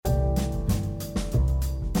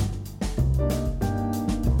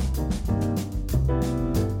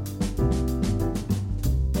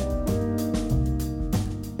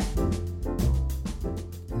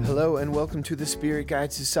Hello and welcome to the Spirit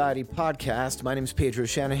Guide Society podcast. My name is Pedro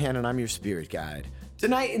Shanahan and I'm your spirit guide.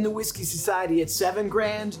 Tonight in the Whiskey Society at 7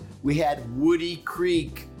 Grand, we had Woody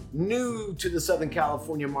Creek, new to the Southern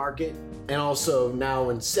California market, and also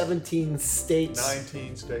now in 17 states.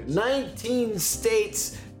 19 states. 19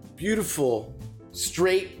 states. Beautiful,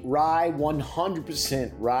 straight rye,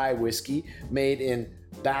 100% rye whiskey made in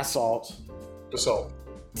Basalt. Basalt.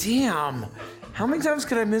 Damn, how many times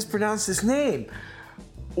could I mispronounce this name?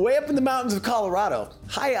 Way up in the mountains of Colorado,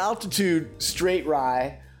 high altitude straight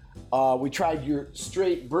rye. We tried your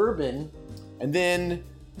straight bourbon and then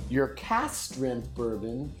your cask strength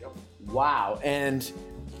bourbon. Yep. Wow. And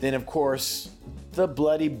then of course, the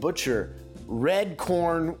Bloody Butcher, red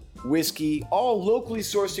corn whiskey, all locally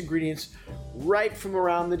sourced ingredients right from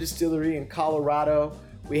around the distillery in Colorado.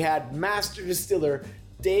 We had master distiller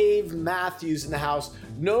Dave Matthews in the house.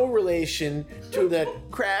 No relation to the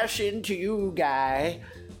crash into you guy.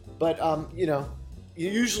 But,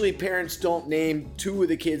 usually parents don't name two of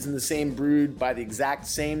the kids in the same brood by the exact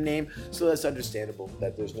same name. So that's understandable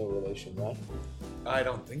that there's no relation, right? I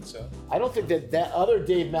don't think so. I don't think that other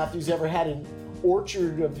Dave Matthews ever had an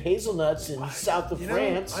orchard of hazelnuts in south of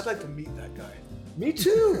France. I'd like to meet that guy. Me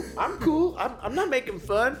too. I'm cool. I'm not making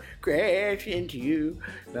fun. Crash into you.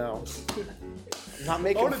 No. Not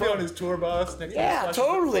making I want to fun. be on his tour bus. Next Yeah, time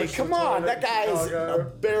totally. Come on. That guy is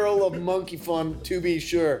a barrel of monkey fun, to be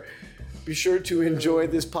sure. Be sure to enjoy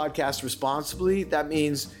this podcast responsibly. That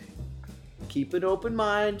means keep an open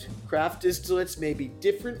mind. Craft distillates may be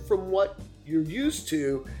different from what you're used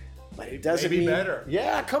to, but it doesn't Maybe mean... better.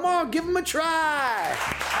 Yeah, come on. Give them a try.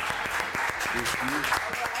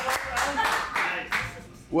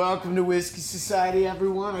 Welcome to Whiskey Society,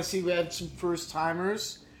 everyone. I see we have some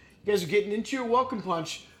first-timers. You guys are getting into your welcome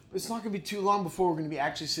punch, but it's not going to be too long before we're going to be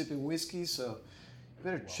actually sipping whiskey, so you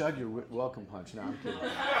better chug your welcome punch. No, I'm kidding.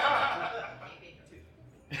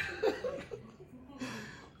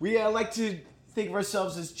 We like to think of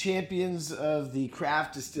ourselves as champions of the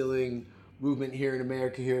craft distilling movement here in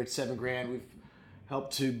America, here at 7 Grand. We've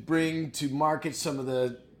helped to bring to market some of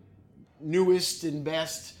the newest and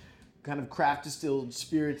best kind of craft distilled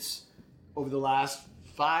spirits over the last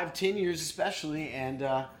 5-10 years especially, and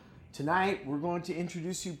tonight we're going to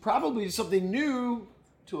introduce you probably to something new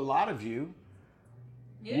to a lot of you.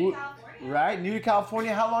 New to California. Right, new to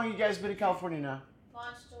California. How long have you guys been in California now?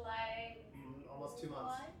 Launched July. Almost 2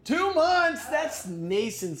 months. 2 months! That's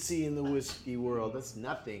nascency in the whiskey world. That's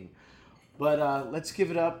nothing. But let's give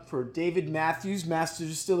it up for David Matthews, master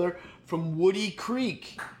distiller from Woody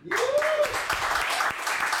Creek.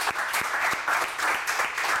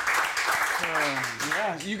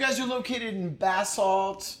 Yeah, you guys are located in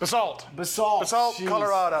Basalt. Basalt, Jeez.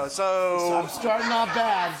 Colorado. So I'm starting off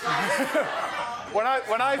bad. When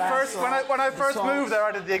I first Basalt. moved there,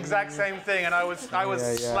 I did the exact same thing, and I was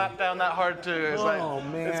Yeah. slapped down that hard too. It's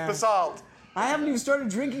Man. It's Basalt. I haven't even started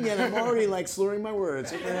drinking yet. I'm already slurring my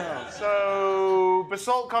words. What the hell? So,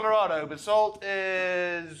 Basalt, Colorado. Basalt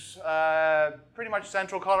is pretty much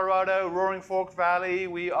central Colorado, Roaring Fork Valley.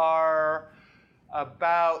 We are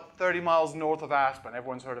about 30 miles north of Aspen.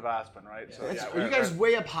 Everyone's heard of Aspen, right? So, Are you guys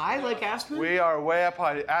way up high like Aspen? We are way up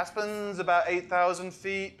high. Aspen's about 8,000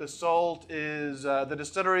 feet. Basalt is, the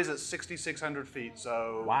distillery is at 6,600 feet.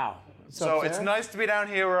 So Wow. So it's nice to be down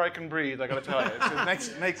here where I can breathe, I gotta tell you.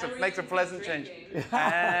 It makes a pleasant change.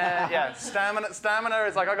 Yeah, stamina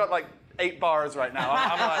is I got 8 bars right now.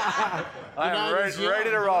 I'm ready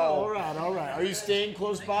to roll. All right. Are you staying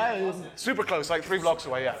close by? Super close, 3 blocks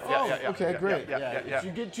away, yeah. Okay, great. Yeah. If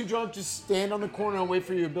you get too drunk, just stand on the corner and wait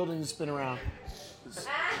for your building to spin around. As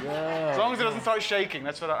long as it doesn't start shaking,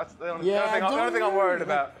 that's the only thing I'm worried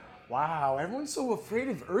about. Wow, everyone's so afraid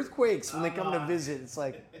of earthquakes when they come to visit. It's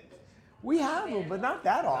we have them, but not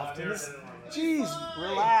that often. Jeez,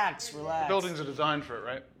 relax. Buildings are designed for it,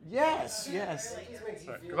 right? Yes.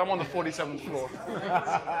 Because I'm on the 47th floor.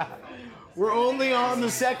 We're only on the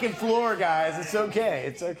 2nd floor, guys. It's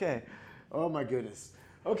okay. Oh my goodness.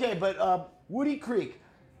 Okay, but Woody Creek,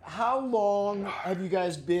 how long have you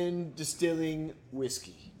guys been distilling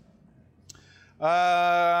whiskey?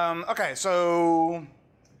 Okay, so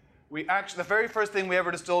the very first thing we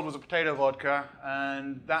ever distilled was a potato vodka,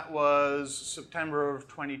 and that was September of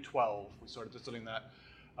 2012. We started distilling that.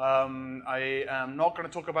 I am not going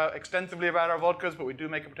to talk extensively about our vodkas, but we do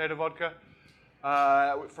make a potato vodka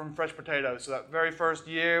from fresh potatoes. So that very first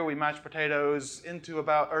year, we mashed potatoes into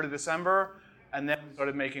about early December, and then we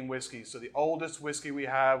started making whiskey. So the oldest whiskey we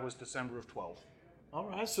have was December of 12. All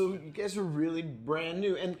right, so you guys are really brand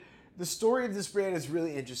new, and the story of this brand is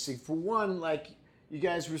really interesting. For one, You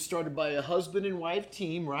guys were started by a husband and wife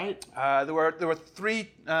team, right? There were three.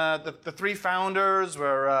 The three founders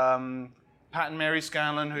were Pat and Mary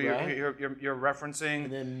Scanlon, who you're referencing,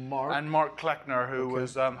 And then Mark. and Mark Kleckner, who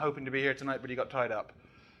was hoping to be here tonight, but he got tied up.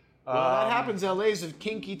 Well, that happens. LA's a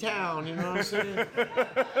kinky town, you know what I'm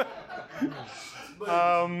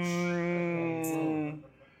saying?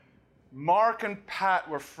 Mark and Pat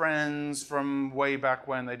were friends from way back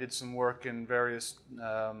when. They did some work in various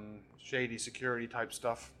shady security type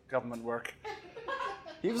stuff, government work.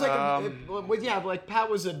 He was like, like Pat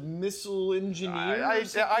was a missile engineer. I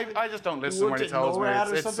just don't listen when he tells me.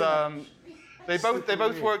 They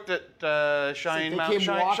both worked at Shine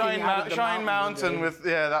Mountain with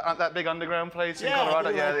that big underground place in Colorado.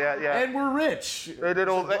 Yeah. And we're rich. They did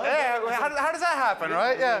all. How does that happen,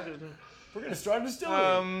 right? Yeah. We're gonna start a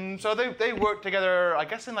distillery. So they worked together, I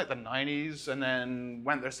guess, in like the '90s, and then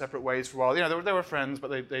went their separate ways for a while. You know, they were friends,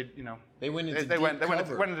 but they went into they went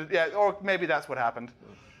or maybe that's what happened.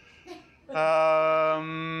 I'm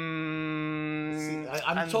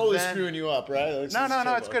totally screwing you up, right?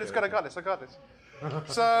 No, it's good. It's good. I got this.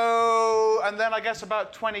 So, and then I guess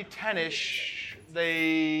about 2010-ish,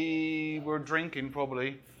 they were drinking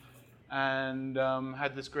probably, and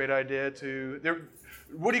had this great idea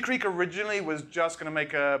Woody Creek originally was just going to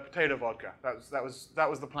make a potato vodka. That was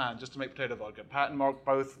the plan, just to make potato vodka. Pat and Mark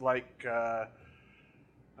both like. I'm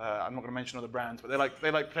not going to mention other brands, but they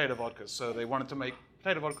like potato vodkas, so they wanted to make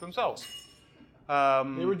potato vodka themselves.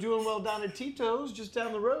 They were doing well down at Tito's, just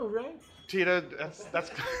down the road, right? Tito,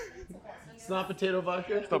 that's. It's not potato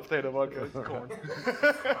vodka. It's not potato vodka. It's corn.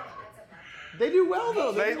 They do well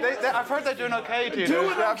though. I've heard they're doing okay, Tito.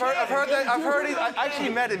 I've heard. I actually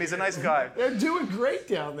met him. He's a nice guy. They're doing great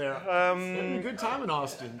down there. Having a good time in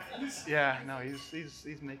Austin. Yeah, no, he's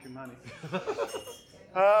making money.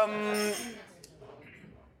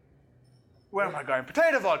 Where am I going?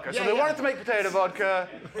 Potato vodka. So they wanted to make potato vodka.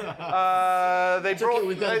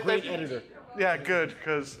 We've got a great editor. Yeah, good,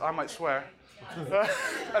 because I might swear.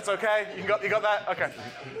 That's okay. You got that? Okay.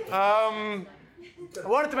 I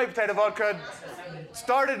wanted to make potato vodka.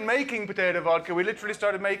 Started making potato vodka. We literally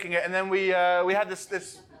started making it, and then we had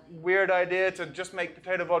this weird idea to just make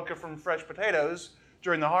potato vodka from fresh potatoes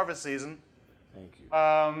during the harvest season. Thank you.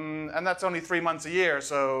 And that's only 3 months a year,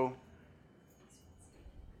 so.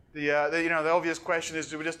 The obvious question is,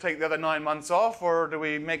 do we just take the other 9 months off, or do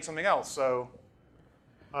we make something else? So,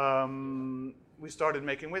 we started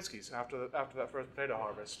making whiskeys after that first potato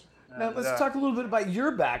harvest. Now let's talk a little bit about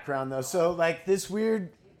your background, though. So, like this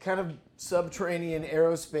weird kind of subterranean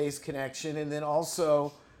aerospace connection, and then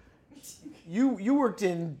also, you worked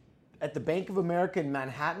at the Bank of America in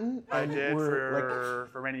Manhattan. I did for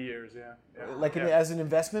many years, yeah. As an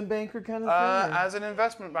investment banker kind of thing. As an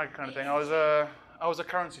investment banker kind of thing, I was a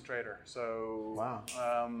currency trader, so wow.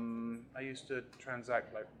 I used to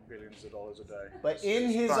transact like billions of dollars a day. But in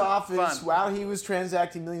his office, while he was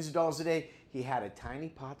transacting millions of dollars a day, he had a tiny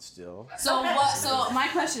pot still. So my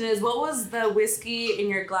question is, what was the whiskey in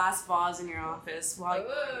your glass vase in your office?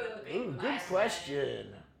 Ooh, good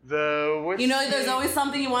question. The whiskey. You know, there's always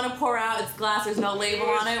something you want to pour out. It's glass. There's no label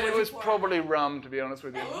on it. It was probably rum, to be honest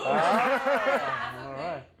with you. All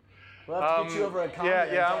right. We'll have to get you over at Kana.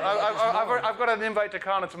 Yeah. I've got an invite to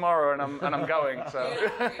Kana tomorrow, and I'm going. So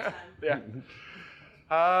yeah.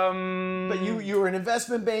 But you were an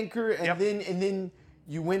investment banker, and Yep. then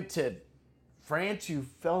you went to France. You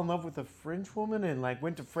fell in love with a French woman, and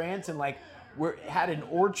went to France, and had an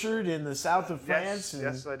orchard in the south of France.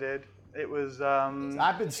 Yes, I did. It was.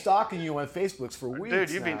 I've been stalking you on Facebook for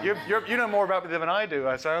weeks. Dude, you know more about me than I do.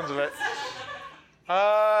 By the sounds of it.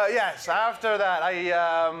 Yes. After that,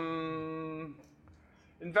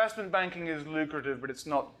 investment banking is lucrative, but it's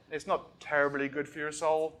not terribly good for your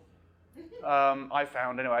soul. I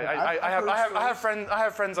found anyway. I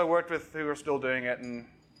have friends I worked with who are still doing it, and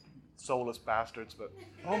soulless bastards. But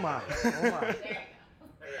oh my.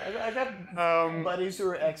 I got buddies who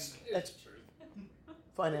are ex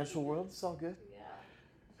financial world. It's all good.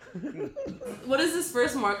 What is this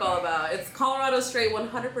first mark all about? It's Colorado Straight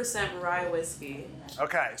 100% rye whiskey.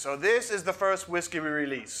 Okay, so this is the first whiskey we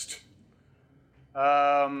released.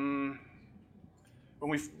 When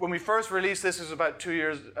we first released this, it was about 2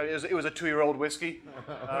 years. It was a 2-year-old whiskey.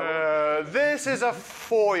 This is a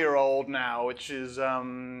 4-year-old now, which is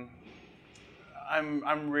I'm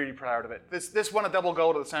really proud of it. This won a double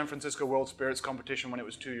gold at the San Francisco World Spirits Competition when it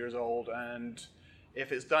was 2 years old, and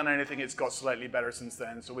if it's done anything, it's got slightly better since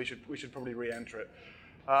then. So we should probably re-enter it.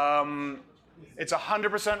 It's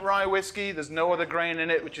 100% rye whiskey. There's no other grain in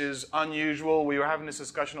it, which is unusual. We were having this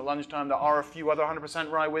discussion at lunchtime. There are a few other 100%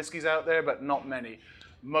 rye whiskeys out there, but not many.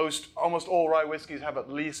 Almost all rye whiskeys have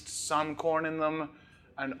at least some corn in them,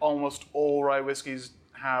 and almost all rye whiskeys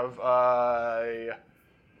have a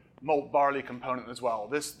malt barley component as well.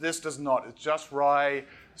 This does not. It's just rye,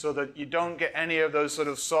 so that you don't get any of those sort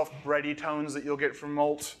of soft bready tones that you'll get from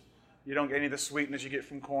malt. You don't get any of the sweetness you get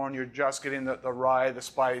from corn. You're just getting the rye, the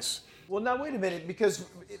spice. Well, now wait a minute, because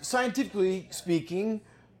scientifically speaking,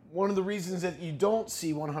 one of the reasons that you don't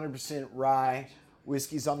see 100% rye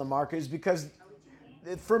whiskeys on the market is because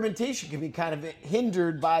the fermentation can be kind of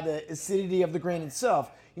hindered by the acidity of the grain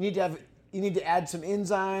itself. You need to add some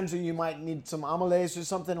enzymes, or you might need some amylase or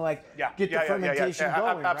something to get the fermentation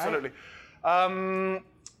going. Absolutely. Right?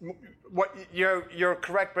 You're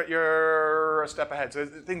correct, but you're a step ahead. So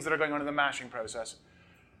things that are going on in the mashing process.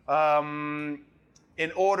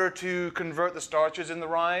 In order to convert the starches in the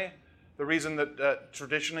rye, the reason that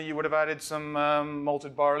traditionally you would have added some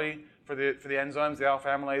malted barley for the enzymes, the alpha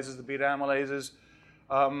amylases, the beta amylases,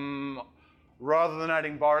 rather than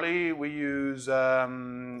adding barley, we use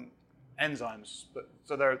enzymes.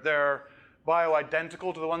 So they're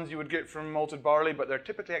bioidentical to the ones you would get from malted barley, but they're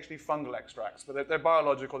typically actually fungal extracts. But they're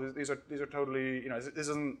biological. These are totally, this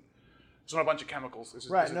isn't. It's not a bunch of chemicals. Is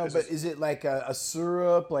it like a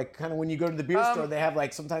syrup? Like kind of when you go to the beer store, they have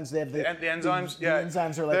sometimes they have the enzymes. The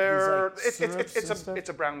enzymes are it's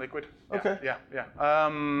a brown liquid. Okay. Yeah.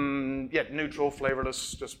 Neutral,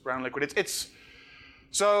 flavorless, just brown liquid.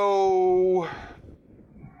 So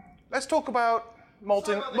let's talk about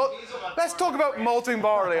malting. Let's talk about malting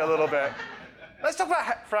barley a little bit. Let's talk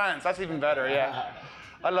about France. That's even better. Yeah.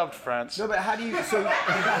 I loved France. No, but how do you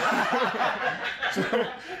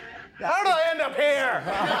How did I end up here?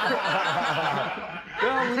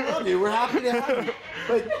 Well, we love you. We're happy to have you.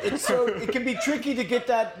 But it can be tricky to get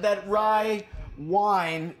that rye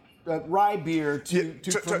wine, rye beer to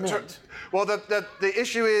ferment. Well, the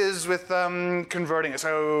issue is with converting it.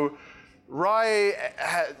 So rye,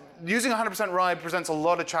 using 100% rye presents a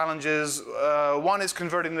lot of challenges. One is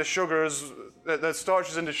converting the sugars, the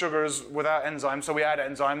starches into sugars without enzymes. So we add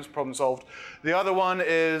enzymes, problem solved. The other one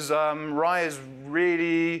is rye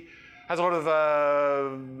has a lot of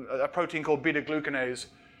a protein called beta-glucanase.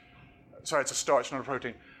 Sorry, it's a starch, not a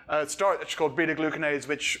protein. Starch called beta-glucanase,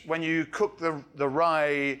 which when you cook the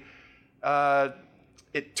rye,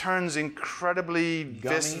 it turns incredibly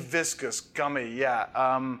viscous, gummy. Yeah,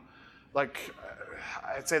 I'd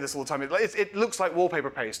say this all the time. It looks like wallpaper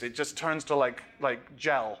paste. It just turns to like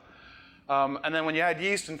gel. And then when you add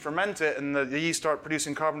yeast and ferment it, and the yeast start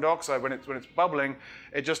producing carbon dioxide when it's bubbling,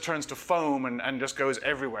 it just turns to foam and just goes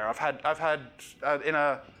everywhere. I've had in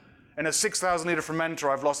a 6,000 liter fermenter,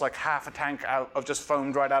 I've lost like half a tank out of just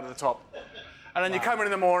foam right out of the top. And then you come in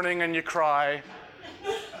the morning and you cry,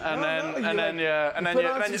 and then you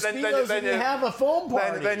have a foam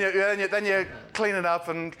party. Then you clean it up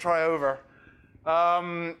and try over.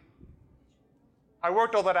 I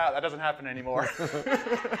worked all that out. That doesn't happen anymore.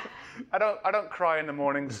 I don't cry in the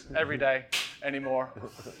mornings every day anymore.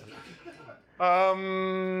 What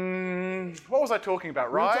was I talking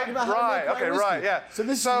about? Rye? Rye. Okay, rye. Yeah. So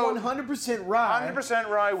this is 100% rye. 100%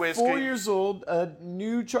 rye whiskey. 4 years old.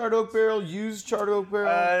 New charred oak barrel. Used charred oak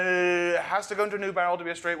barrel. It has to go into a new barrel to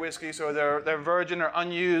be a straight whiskey. So they're virgin or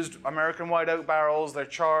unused American white oak barrels. They're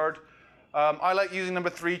charred. I like using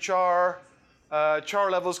number 3 char. Char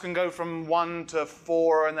levels can go from 1 to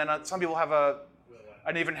 4, and then some people have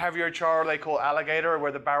an even heavier char they call alligator,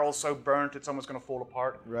 where the barrel's so burnt it's almost going to fall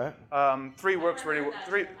apart. Right. 3 works really well.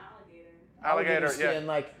 3 alligator, yeah.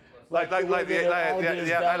 Like the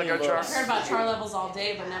alligator char. I've heard about char levels all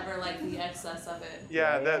day, but never like the excess of it.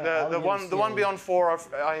 Yeah, the one beyond 4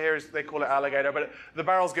 I hear they call it alligator, but the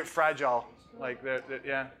barrels get fragile.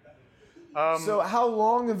 Yeah. So how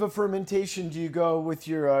long of a fermentation do you go with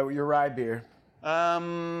your rye beer?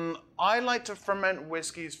 I like to ferment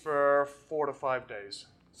whiskeys for 4 to 5 days.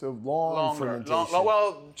 So longer fermentation.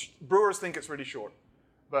 Well, brewers think it's really short,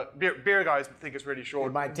 but beer guys think it's really short.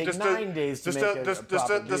 It might take 9 days to make a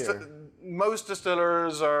proper beer. Most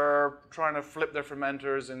distillers are trying to flip their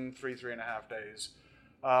fermenters in 3.5 days.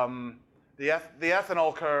 The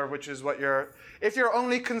ethanol curve, which is what if your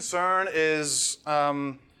only concern is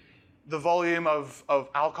the volume of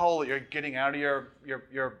alcohol that you're getting out of your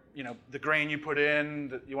the grain you put in,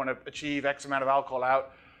 that you want to achieve X amount of alcohol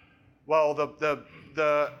out, well, the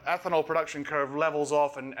ethanol production curve levels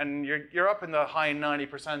off, and you're up in the high 90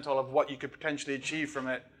 percentile of what you could potentially achieve from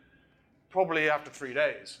it, probably after 3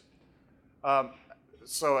 days.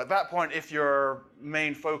 So at that point, if your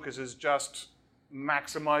main focus is just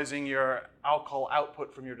maximizing your alcohol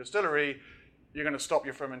output from your distillery, you're going to stop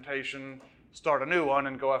your fermentation, start a new one,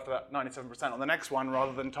 and go after that 97% on the next one,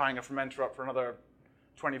 rather than tying a fermenter up for another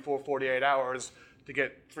 24, 48 hours to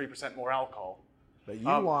get 3% more alcohol. But you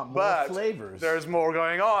want more But flavors. there's more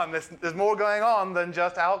going on. There's more going on than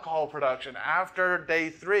just alcohol production. After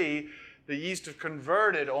day 3, the yeast have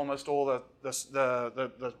converted almost all the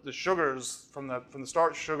sugars from the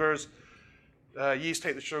starch sugars. Yeast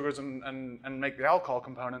take the sugars and make the alcohol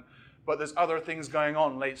component. But there's other things going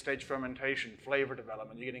on, late-stage fermentation, flavor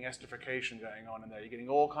development. You're getting esterification going on in there. You're getting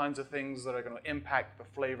all kinds of things that are going to impact the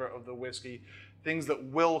flavor of the whiskey, things that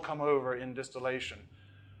will come over in distillation.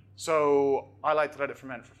 So I like to let it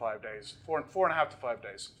ferment for 5 days, 4.5 to 5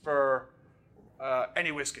 days for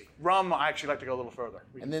any whiskey. Rum, I actually like to go a little further.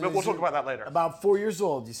 We'll talk about that later. About 4 years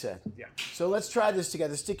old, you said? Yeah. So let's try this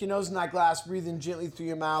together. Stick your nose in that glass, breathe in gently through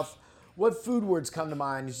your mouth. What food words come to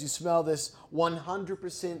mind as you smell this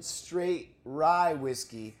 100% straight rye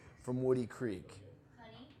whiskey from Woody Creek?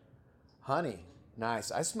 Honey. Honey.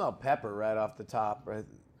 Nice. I smell pepper right off the top. Right.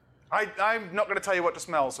 I'm not going to tell you what to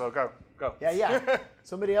smell, so go. Yeah.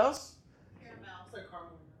 Somebody else?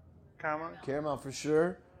 Caramel. Caramel for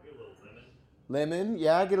sure. Lemon.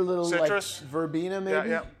 Yeah, I get a little Citrus. like verbena maybe.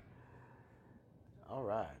 Yeah. All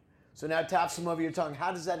right. So now tap some over your tongue.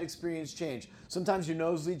 How does that experience change? Sometimes your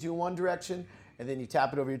nose leads you in one direction, and then you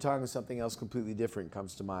tap it over your tongue and something else completely different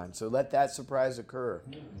comes to mind. So let that surprise occur.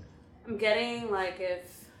 I'm getting like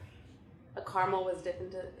if a caramel was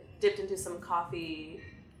dipped into some coffee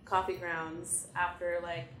grounds after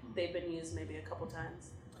like they've been used maybe a couple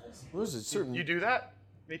times. What is it? Certain. You do that?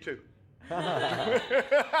 Me too. I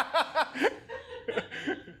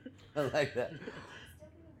like that.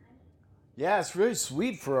 Yeah, it's really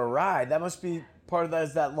sweet for a rye. That must be part of that.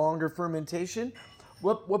 Is that longer fermentation?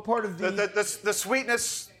 What part of The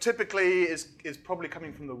sweetness typically is probably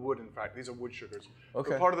coming from the wood. In fact, these are wood sugars.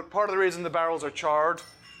 Okay. But part of the reason the barrels are charred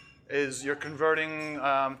is you're converting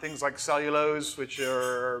things like cellulose, which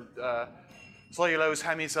are cellulose,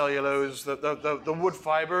 hemicellulose, the wood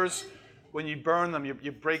fibers. When you burn them,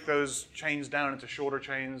 you break those chains down into shorter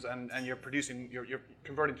chains, and you're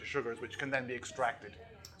converting to sugars, which can then be extracted.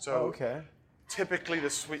 So okay. typically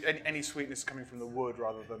any sweetness is coming from the wood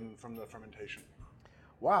rather than from the fermentation.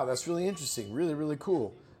 Wow, that's really interesting. Really, really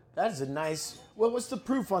cool. That is a nice. What's the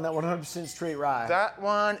proof on that 100% straight rye? That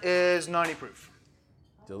one is 90 proof.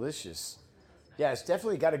 Delicious. Yeah, it's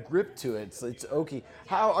definitely got a grip to it. It's oaky.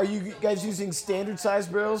 How are you guys using standard size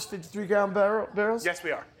barrels, 53-gallon barrels? Yes,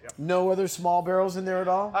 we are. Yep. No other small barrels in there at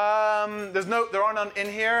all? There are none in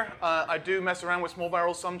here. I do mess around with small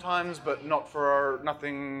barrels sometimes, but not for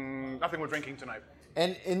nothing we're drinking tonight.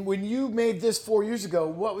 And when you made this 4 years ago,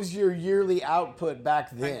 what was your yearly output back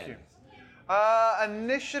then? Thank you.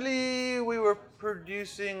 Initially, we were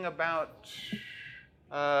producing about.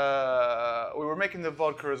 We were making the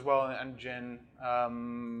vodka as well and gin.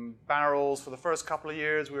 Barrels for the first couple of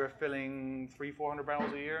years, we were filling 300-400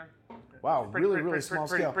 barrels a year. Wow, really small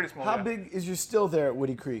scale. Pretty small. How yeah. big is your still there at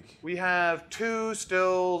Woody Creek? We have 2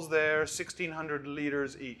 stills. They're 1,600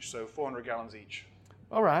 liters each, so 400 gallons each.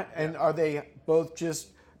 All right, and are they both just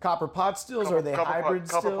copper pot stills, or are they hybrid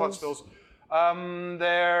stills? Copper pot stills.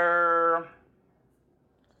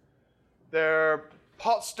 They're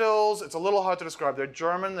pot stills. It's a little hard to describe. They're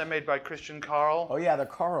German. They're made by Christian Karl. Oh yeah, they're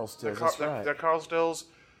Karl stills. That's right. They're Karl stills.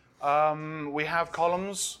 We have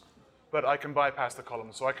columns, but I can bypass the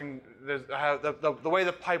columns. So I can. The way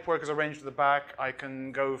the pipe work is arranged at the back, I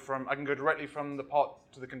can go directly from the pot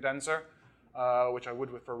to the condenser, which I would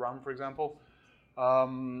with for rum, for example.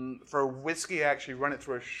 For whiskey, I actually run it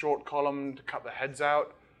through a short column to cut the heads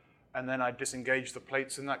out, and then I disengage the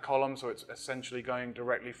plates in that column, so it's essentially going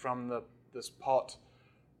directly from this pot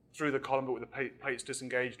through the column, but with the plates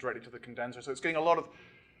disengaged directly to the condenser. So it's getting a lot of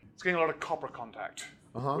copper contact,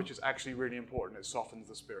 which is actually really important. It softens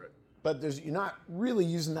the spirit. But you're not really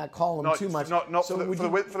using that column too much. Not so for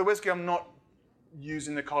the whiskey, I'm not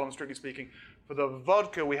using the column strictly speaking. For the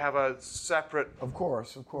vodka, we have a separate, of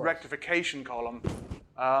course, rectification column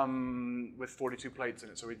with 42 plates in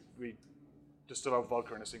it. So we distill our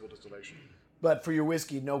vodka in a single distillation. But for your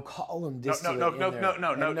whiskey, no column distillate No.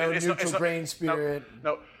 no neutral grain spirit.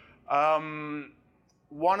 No.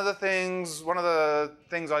 One of the things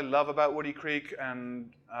I love about Woody Creek,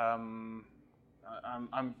 and I'm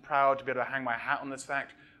proud to be able to hang my hat on this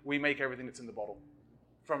fact, we make everything that's in the bottle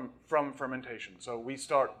from fermentation. So we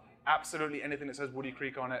start absolutely anything that says Woody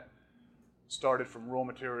Creek on it started from raw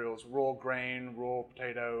materials, raw grain, raw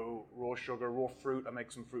potato, raw sugar, raw fruit. I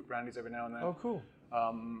make some fruit brandies every now and then. Oh, cool.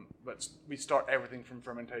 But we start everything from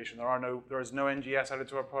fermentation. There is no NGS added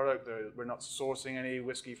to our product. We're not sourcing any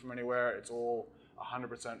whiskey from anywhere. It's all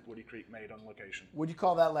 100% Woody Creek made on location. Would you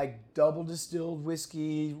call that like double distilled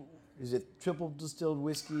whiskey? Is it triple distilled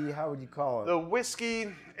whiskey? How would you call it? The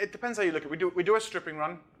whiskey, it depends how you look at it. We do a stripping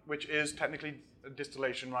run, which is technically a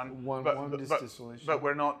distillation run. One distillation. But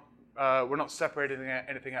we're not separating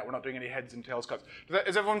anything out. We're not doing any heads and tails cuts.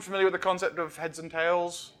 Is everyone familiar with the concept of heads and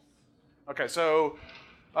tails? Okay, so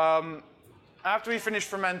after we finish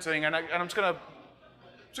fermenting, and I'm just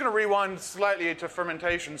gonna rewind slightly to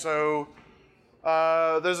fermentation. So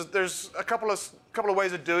there's a couple of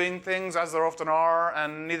ways of doing things, as there often are,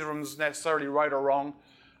 and neither of them's necessarily right or wrong.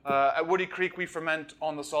 At Woody Creek, we ferment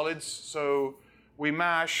on the solids, so we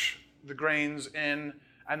mash the grains in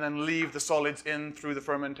and then leave the solids in through the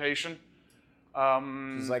fermentation.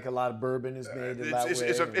 It's like a lot of bourbon is made in that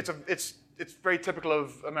way. It's very typical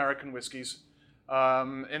of American whiskies.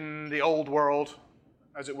 In the old world,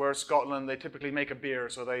 as it were, Scotland, they typically make a beer,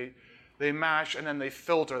 so they mash and then they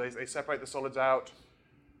filter. They separate the solids out,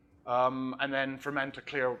 and then ferment a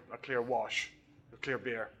clear wash, a clear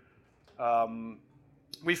beer.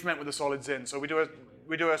 We ferment with the solids in, so we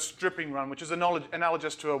do a stripping run, which is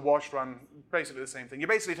analogous to a wash run, basically the same thing. You're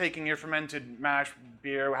basically taking your fermented mash,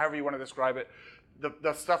 beer, however you want to describe it,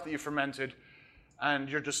 the stuff that you fermented, and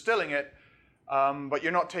you're distilling it, but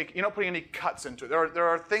you're not putting any cuts into it. There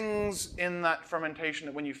are things in that fermentation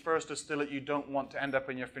that when you first distill it, you don't want to end up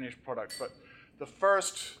in your finished product. But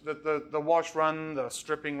the wash run, the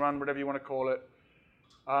stripping run, whatever you want to call it,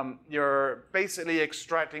 you're basically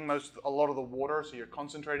extracting a lot of the water, so you're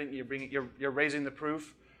concentrating, you're raising the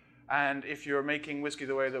proof, and if you're making whiskey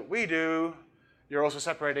the way that we do, you're also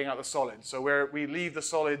separating out the solids. So we leave the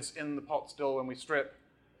solids in the pot still when we strip,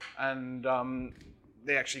 and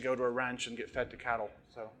they actually go to a ranch and get fed to cattle.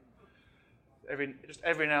 So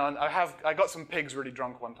every now and I got some pigs really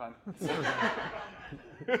drunk one time.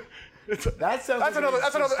 That's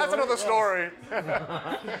another story.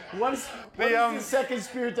 What is the second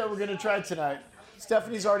spirit that we're going to try tonight?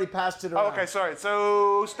 Stephanie's already passed it around. Oh, okay, sorry.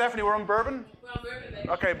 So, Stephanie, we're on bourbon? We're on bourbon, baby.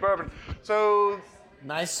 Okay, bourbon. So...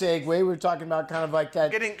 Nice segue. We were talking about kind of like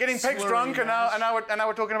that... Getting pigs drunk, and now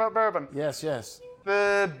we're talking about bourbon. Yes, yes.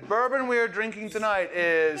 The bourbon we're drinking tonight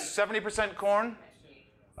is 70% corn,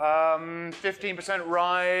 15%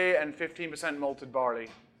 rye, and 15% malted barley.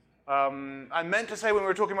 I meant to say when we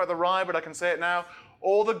were talking about the rye, but I can say it now.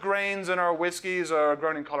 All the grains in our whiskeys are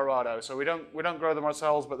grown in Colorado, so we don't grow them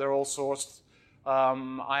ourselves, but they're all sourced.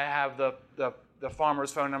 I have the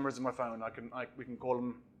farmers' phone numbers in my phone. We can call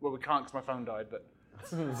them. Well, we can't because my phone died, but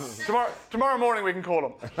tomorrow morning we can call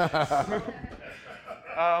them.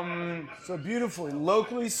 So beautifully,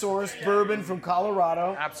 locally sourced bourbon from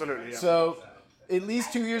Colorado. Absolutely. Yeah. So at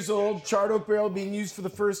least 2 years old, charred oak barrel being used for the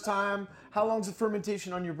first time. How long's the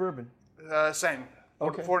fermentation on your bourbon? Same.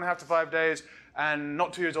 Okay. 4.5 to 5 days, and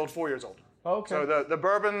not 2 years old, 4 years old. Okay. So the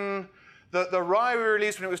bourbon, the rye we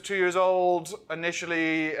released when it was 2 years old.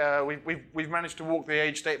 Initially, we've managed to walk the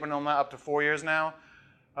age statement on that up to 4 years now.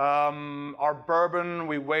 Our bourbon,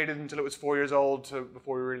 we waited until it was 4 years old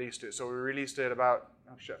before we released it. So we released it about,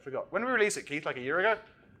 I forgot. When did we release it, Keith? Like a year ago?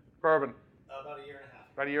 Bourbon. About a year and a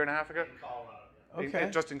half. About a year and a half ago? In Colorado. Okay.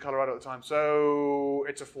 Just in Colorado at the time. So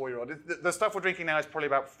it's a 4-year-old. The stuff we're drinking now is probably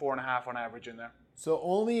about 4.5 on average in there. So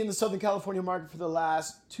only in the Southern California market for the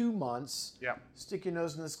last 2 months. Yeah. Stick your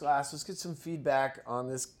nose in this glass. Let's get some feedback on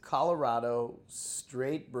this Colorado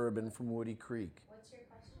straight bourbon from Woody Creek. What's your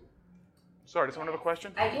question? Sorry, does someone have a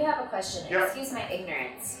question? I do have a question. Yeah. Excuse my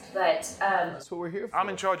ignorance, but That's what we're here for. I'm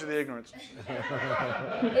in charge of the ignorance.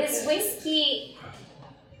 is whiskey,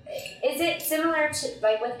 is it similar to,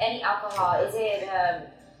 like with any alcohol, is it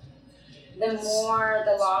the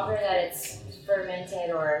longer that it's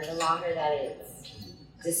fermented or the longer that it's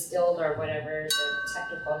distilled or whatever the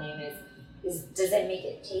technical name is does it make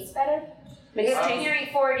it taste better? Because I'm hearing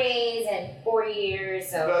 4 days and 4 years,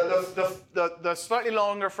 so... The slightly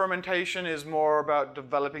longer fermentation is more about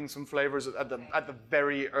developing some flavors at the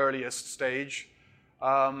very earliest stage.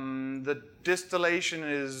 The distillation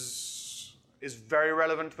is very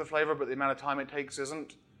relevant to the flavor, but the amount of time it takes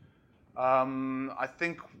isn't. I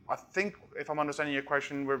think if I'm understanding your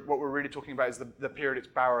question, what we're really talking about is the period it's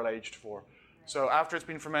barrel aged for. So after it's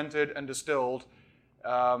been fermented and distilled,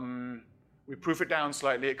 we proof it down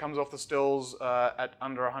slightly. It comes off the stills at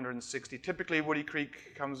under 160. Typically, Woody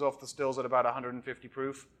Creek comes off the stills at about 150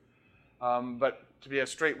 proof. But to be a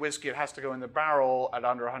straight whiskey, it has to go in the barrel at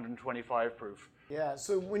under 125 proof. Yeah,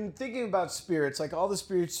 so when thinking about spirits, like all the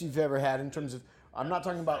spirits you've ever had in terms of, I'm not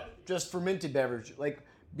talking about just fermented beverage, like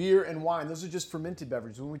beer and wine, those are just fermented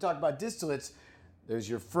beverages. When we talk about distillates, there's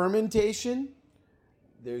your fermentation,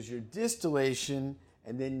 there's your distillation,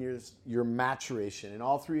 and then there's your maturation. And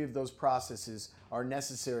all three of those processes are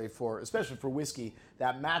necessary for, especially for whiskey,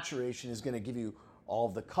 that maturation is going to give you all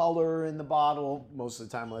of the color in the bottle, most of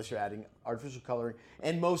the time, unless you're adding artificial coloring,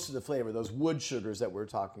 and most of the flavor, those wood sugars that we're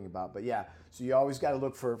talking about. But yeah, so you always got to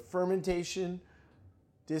look for fermentation,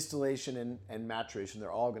 distillation, and maturation.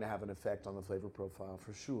 They're all going to have an effect on the flavor profile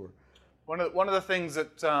for sure. One of the things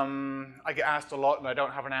that I get asked a lot and I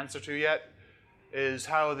don't have an answer to yet is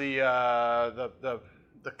how the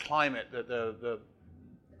climate,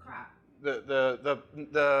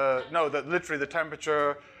 literally the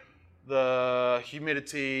temperature, the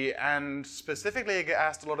humidity, and specifically I get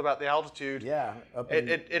asked a lot about the altitude. Yeah.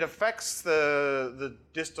 It affects the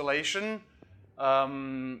distillation.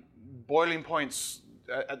 Boiling points,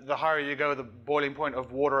 the higher you go, the boiling point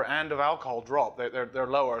of water and of alcohol drop. They're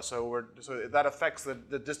lower, so that affects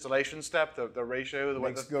the distillation step, the ratio.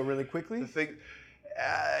 Makes it go really quickly?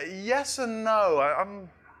 Yes and no.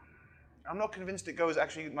 I'm not convinced it goes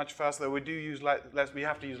actually much faster. Though we do use less. We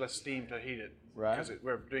have to use less steam to heat it, right? Because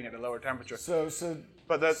we're doing it at a lower temperature.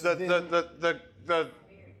 But the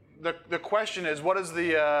question is, what is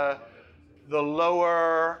the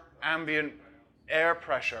lower ambient air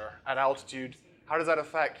pressure at altitude? How does that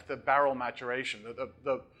affect the barrel maturation?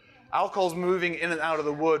 The alcohol's moving in and out of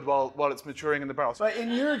the wood while it's maturing in the barrels. But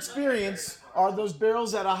in your experience, are those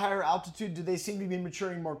barrels at a higher altitude, do they seem to be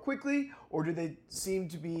maturing more quickly, or do they seem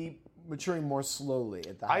to be maturing more slowly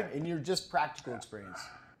at the higher, in your just practical experience?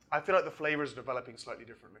 I feel like the flavors are developing slightly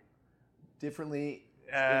differently. Differently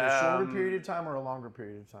in a shorter period of time or a longer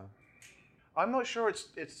period of time? I'm not sure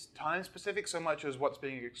it's time specific so much as what's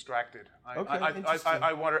being extracted. Interesting.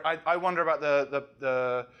 I wonder about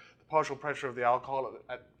the partial pressure of the alcohol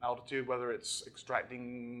at altitude, whether it's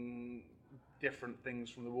extracting different things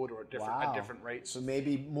from the wood or at different rates. So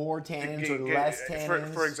maybe more tannins or less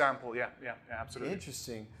tannins? For example, yeah, absolutely.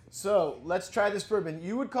 Interesting. So let's try this bourbon.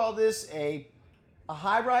 You would call this a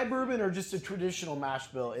high rye bourbon or just a traditional mash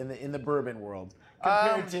bill in the bourbon world,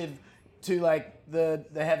 comparative to like the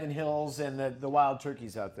Heaven Hills and the Wild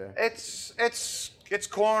Turkeys out there? It's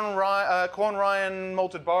corn rye and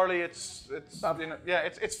malted barley. It's not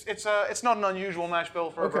an unusual mash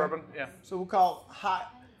bill for a bourbon. Yeah. So we'll call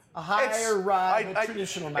a higher rye, but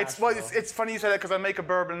traditional mash bill. It's funny you say that because I make a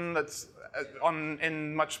bourbon that's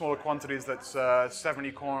in much smaller quantities. That's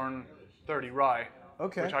 70 corn, 30 rye.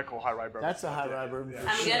 Okay. Which I call high rye bourbon. That's a high rye bourbon. Yeah.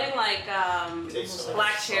 I'm getting like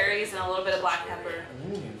black cherries and a little bit of black pepper.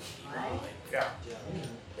 Yeah.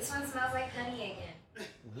 This one smells like honey again.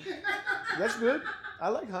 That's good. I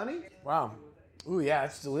like honey. Wow. Ooh, yeah,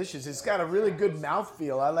 it's delicious. It's got a really good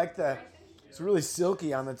mouthfeel. I like that. It's really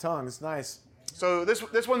silky on the tongue. It's nice. So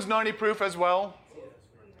this one's 90 proof as well.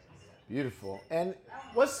 Beautiful. And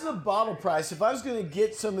what's the bottle price? If I was going to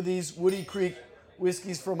get some of these Woody Creek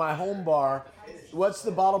whiskeys for my home bar, what's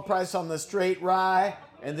the bottle price on the straight rye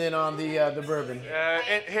and then on the bourbon?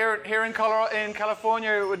 Here in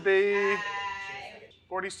California, it would be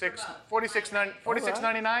 $46.99.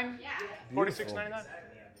 $46.99.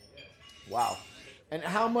 Wow. And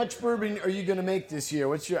how much bourbon are you going to make this year?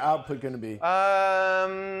 What's your output going to be?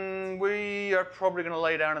 We are probably going to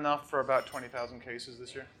lay down enough for about 20,000 cases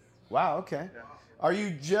this year. Wow, okay. Yeah. Are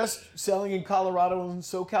you just selling in Colorado and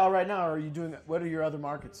SoCal right now, or are you doing, what are your other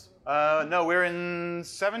markets? No, we're in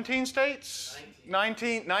 17 states.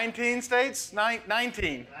 19 states?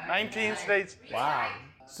 19 states. Wow.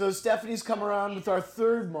 So Stephanie's come around with our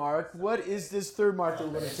third mark. What is this third mark that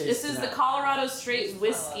we're going to taste This is tonight? the Colorado Straight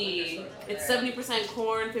Whiskey. It's 70%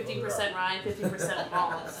 corn, 50% rye, and 50%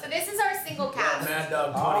 malt. So this is our single cast. Mad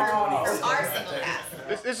Dog 2020. Our single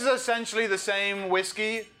cast. This is essentially the same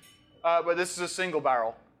whiskey, but this is a single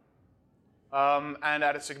barrel, and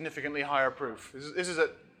at a significantly higher proof. This is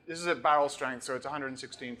at barrel strength, so it's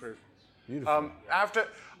 116 proof. Beautiful.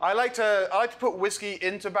 I like to put whiskey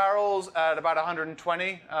into barrels at about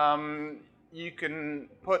 120. You can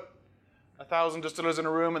put 1,000 distillers in a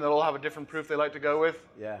room, and they'll all have a different proof they like to go with.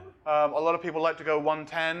 Yeah. A lot of people like to go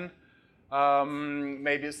 110.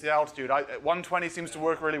 Maybe it's the altitude. 120 seems to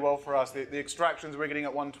work really well for us. The extractions we're getting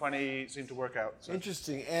at 120 seem to work out. So.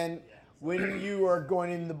 Interesting. And when you are going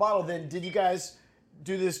in the bottle, then did you guys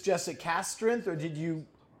do this just at cask strength, or did you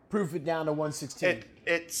proof it down to 116?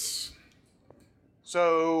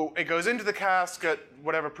 So it goes into the cask at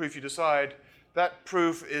whatever proof you decide. That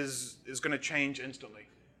proof is going to change instantly.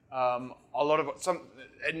 A lot of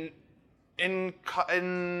in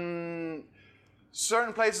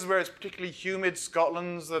certain places where it's particularly humid,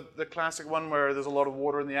 Scotland's the classic one where there's a lot of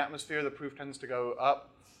water in the atmosphere. The proof tends to go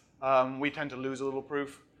up. We tend to lose a little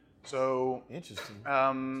proof. So interesting.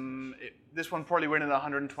 This one probably went in at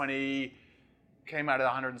 120. came out at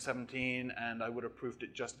 117, and I would have proofed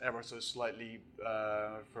it just ever so slightly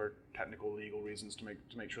for technical legal reasons to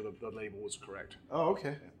make sure the label was correct. Oh,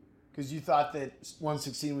 okay. Because you thought that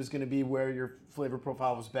 116 was going to be where your flavor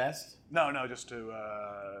profile was best? No, just to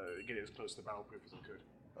get it as close to the barrel proof as I could.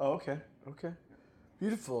 Oh, okay.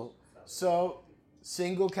 Beautiful. So,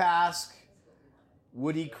 single cask,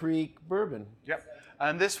 Woody Creek bourbon. Yep.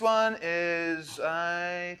 And this one is,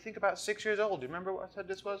 I think, about 6 years old. Do you remember what I said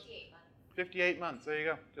this was? 58 months. There you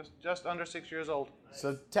go. Just under 6 years old.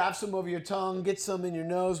 So tap some over your tongue, get some in your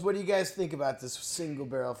nose. What do you guys think about this single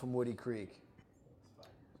barrel from Woody Creek?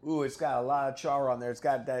 Ooh, it's got a lot of char on there. It's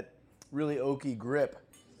got that really oaky grip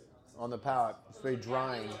on the palate. It's very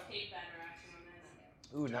drying.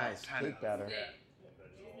 Ooh, nice. Cake batter.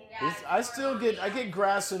 I get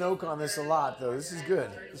grass and oak on this a lot, though. This is good.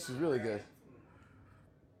 This is really good.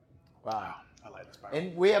 Wow. I like this barrel.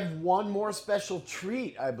 And we have one more special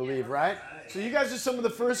treat, I believe, right? So you guys are some of the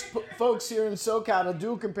first folks here in SoCal to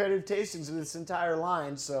do comparative tastings of this entire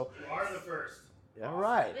line. So You are the first. all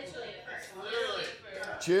right. Literally the first one. Literally.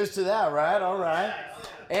 Cheers to that, right? All right.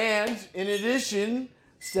 And in addition,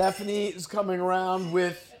 Stephanie is coming around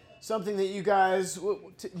with something that you guys,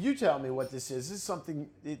 you tell me what this is. This is something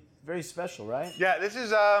very special, right? Yeah, this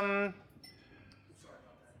is, how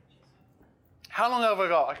long have I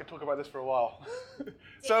got? I could talk about this for a while.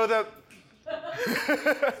 So You're good.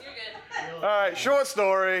 all right, short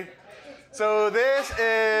story. So this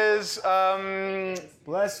is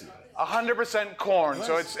Bless you. 100% corn.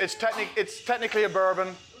 So it's technically a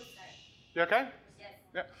bourbon. You okay?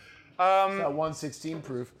 Yeah. That 116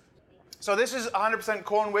 proof. So this is 100%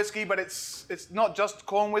 corn whiskey, but it's not just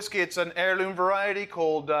corn whiskey. It's an heirloom variety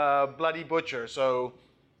called Bloody Butcher. So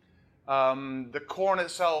the corn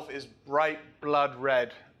itself is bright blood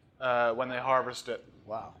red when they harvest it.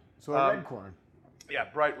 Wow. So a red corn. Yeah,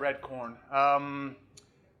 bright red corn.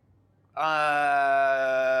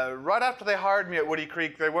 Right after they hired me at Woody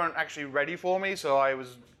Creek, they weren't actually ready for me, so I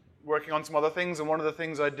was working on some other things, and one of the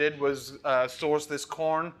things I did was source this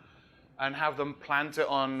corn and have them plant it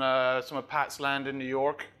on some of Pat's land in New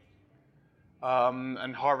York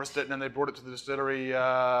and harvest it, and then they brought it to the distillery,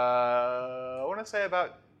 I want to say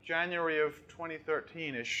about January of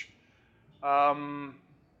 2013-ish.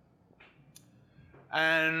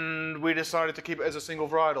 And we decided to keep it as a single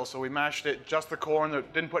varietal, so we mashed it, just the corn,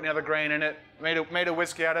 didn't put any other grain in it, made a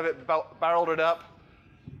whiskey out of it, barreled it up,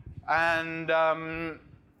 and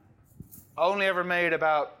only ever made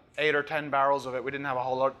about 8 or 10 barrels of it. We didn't have a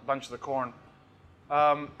whole bunch of the corn.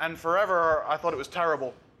 And forever, I thought it was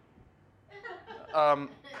terrible. I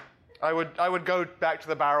would go back to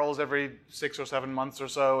the barrels every 6 or 7 months or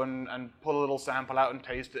so and pull a little sample out and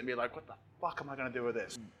taste it and be like, what the fuck am I going to do with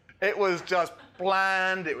this? It was just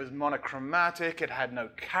bland, it was monochromatic, it had no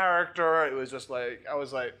character, it was just like, I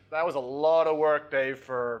was like, that was a lot of work, Dave,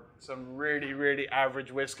 for some really, really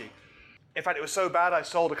average whiskey. In fact, it was so bad, I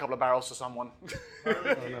sold a couple of barrels to someone. Oh,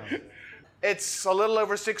 no. It's a little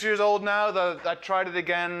over 6 years old now. I tried it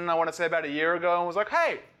again, I want to say about a year ago, and was like,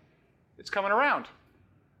 hey, it's coming around.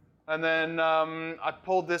 And then I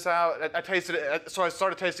pulled this out, I tasted it, so I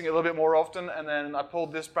started tasting it a little bit more often, and then I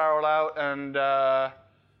pulled this barrel out, and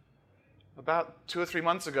about 2 or 3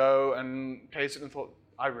 months ago, and tasted it and thought,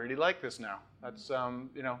 I really like this now. That's, I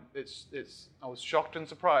was shocked and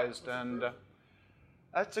surprised, and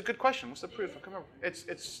that's a good question. What's the proof? I can't remember.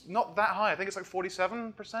 It's not that high. I think it's like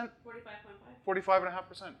 47%? 45.5.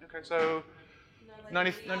 45.5%. Okay, so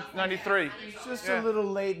 93. It's just a little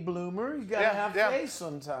late bloomer. You gotta have faith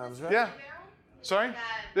sometimes, right? Yeah. Sorry?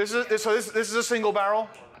 This is a single barrel.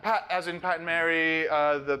 Pat, as in Pat and Mary,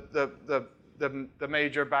 the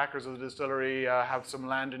major backers of the distillery have some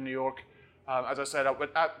land in New York. As I said,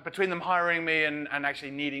 between them hiring me and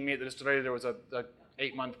actually needing me at the distillery, there was a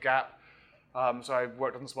 8-month gap. So I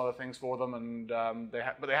worked on some other things for them, and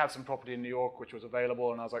but they had some property in New York which was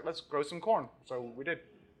available, and I was like, let's grow some corn. So we did.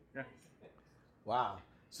 Yeah. Wow.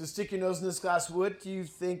 So stick your nose in this glass. What do you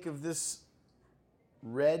think of this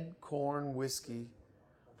red corn whiskey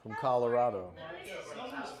from Colorado?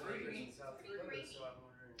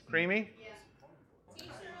 Creamy?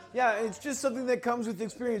 Yeah, it's just something that comes with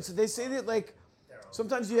experience. They say that, like,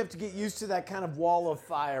 sometimes you have to get used to that kind of wall of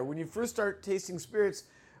fire. When you first start tasting spirits,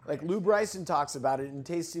 like Lou Bryson talks about it in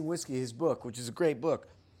Tasting Whiskey, his book, which is a great book.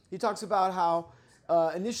 He talks about how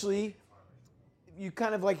initially you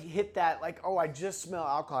kind of like hit that, like, oh, I just smell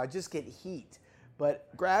alcohol, I just get heat. But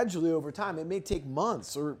gradually over time, it may take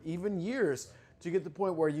months or even years to get to the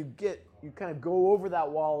point where you kind of go over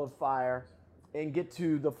that wall of fire and get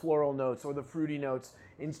to the floral notes or the fruity notes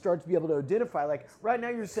and start to be able to identify, like right now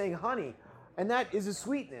you're saying honey, and that is a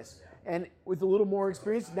sweetness. And with a little more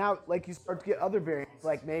experience, now like you start to get other variants,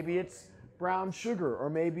 like maybe it's brown sugar, or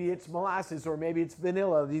maybe it's molasses, or maybe it's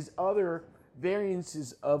vanilla, these other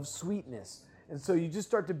variances of sweetness. And so you just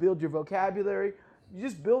start to build your vocabulary. You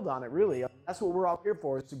just build on it, really. That's what we're all here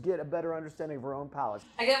for, is to get a better understanding of our own palates.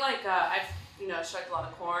 I get like, I've shucked a lot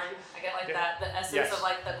of corn. I get like the essence of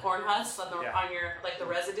like the corn husk on your, like the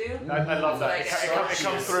residue. I love that. Like, It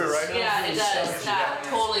comes through, right? Yeah, it does.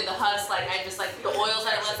 Totally. The husk, like I just like the oils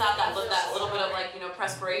that it lets out, that little bit of like,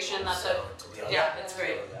 perspiration. It's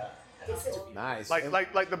great. Nice.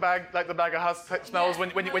 Like the bag of husk smells when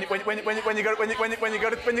you go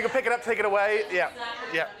pick it up, take it away. Yeah.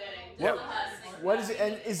 What is it?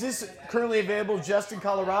 And is this currently available just in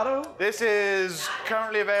Colorado? This is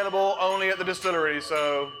currently available only at the distillery,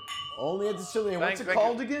 so. Only at the distillery. And what's it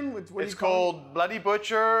called again? It's called Bloody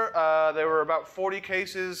Butcher. There were about 40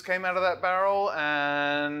 cases came out of that barrel,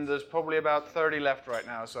 and there's probably about 30 left right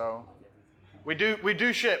now. So, we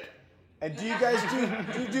do ship. And do you guys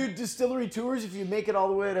do distillery tours if you make it all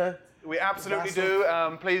the way to? We absolutely do.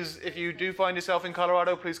 Please, if you do find yourself in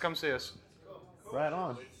Colorado, please come see us. Right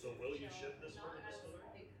on. So will you ship this from the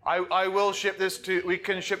distillery? I will ship this to. We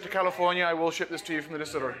can ship to California. I will ship this to you from the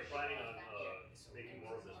distillery. Are you planning on making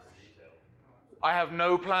more of this for retail? I have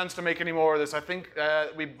no plans to make any more of this. I think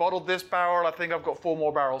we bottled this barrel. I think I've got 4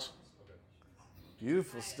 more barrels.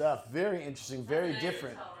 Beautiful stuff. Very interesting. Very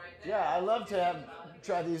different. Yeah, I love to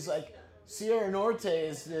try these. Like Sierra Norte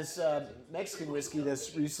is this Mexican whiskey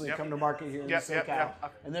that's recently come to market here in SoCal,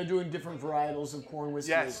 and they're doing different varietals of corn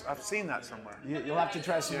whiskey. Yes, I've seen that somewhere. You'll have to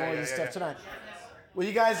try some more of this stuff tonight. Well,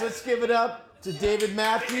 you guys, let's give it up to David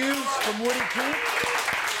Matthews from Woody Creek.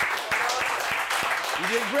 You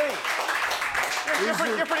did great.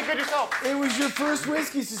 You're pretty good yourself. It was your first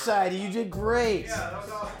Whiskey Society. You did great. Yeah, that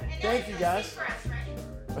was awesome. Thank you, guys.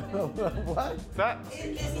 What? That?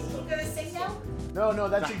 Is he gonna sing now? No,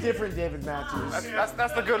 that's a different David Matthews.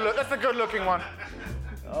 That's the good look. That's the good-looking one.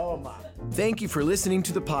 Oh my. Thank you for listening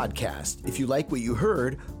to the podcast. If you like what you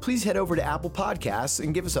heard, please head over to Apple Podcasts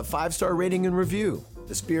and give us a 5-star rating and review.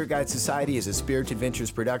 The Spirit Guide Society is a Spirit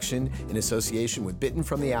Adventures production in association with Bitten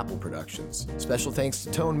from the Apple Productions. Special thanks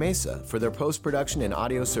to Tone Mesa for their post-production and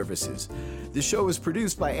audio services. The show is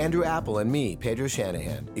produced by Andrew Apple and me, Pedro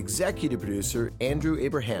Shanahan. Executive producer, Andrew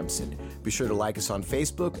Abrahamson. Be sure to like us on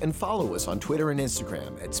Facebook and follow us on Twitter and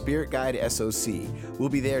Instagram at Spirit Guide SOC. We'll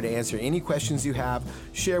be there to answer any questions you have,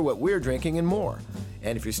 share what we're drinking, and more.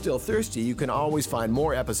 And if you're still thirsty, you can always find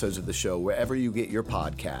more episodes of the show wherever you get your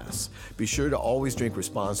podcasts. Be sure to always drink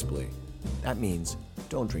responsibly. That means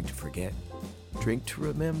don't drink to forget, drink to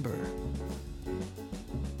remember.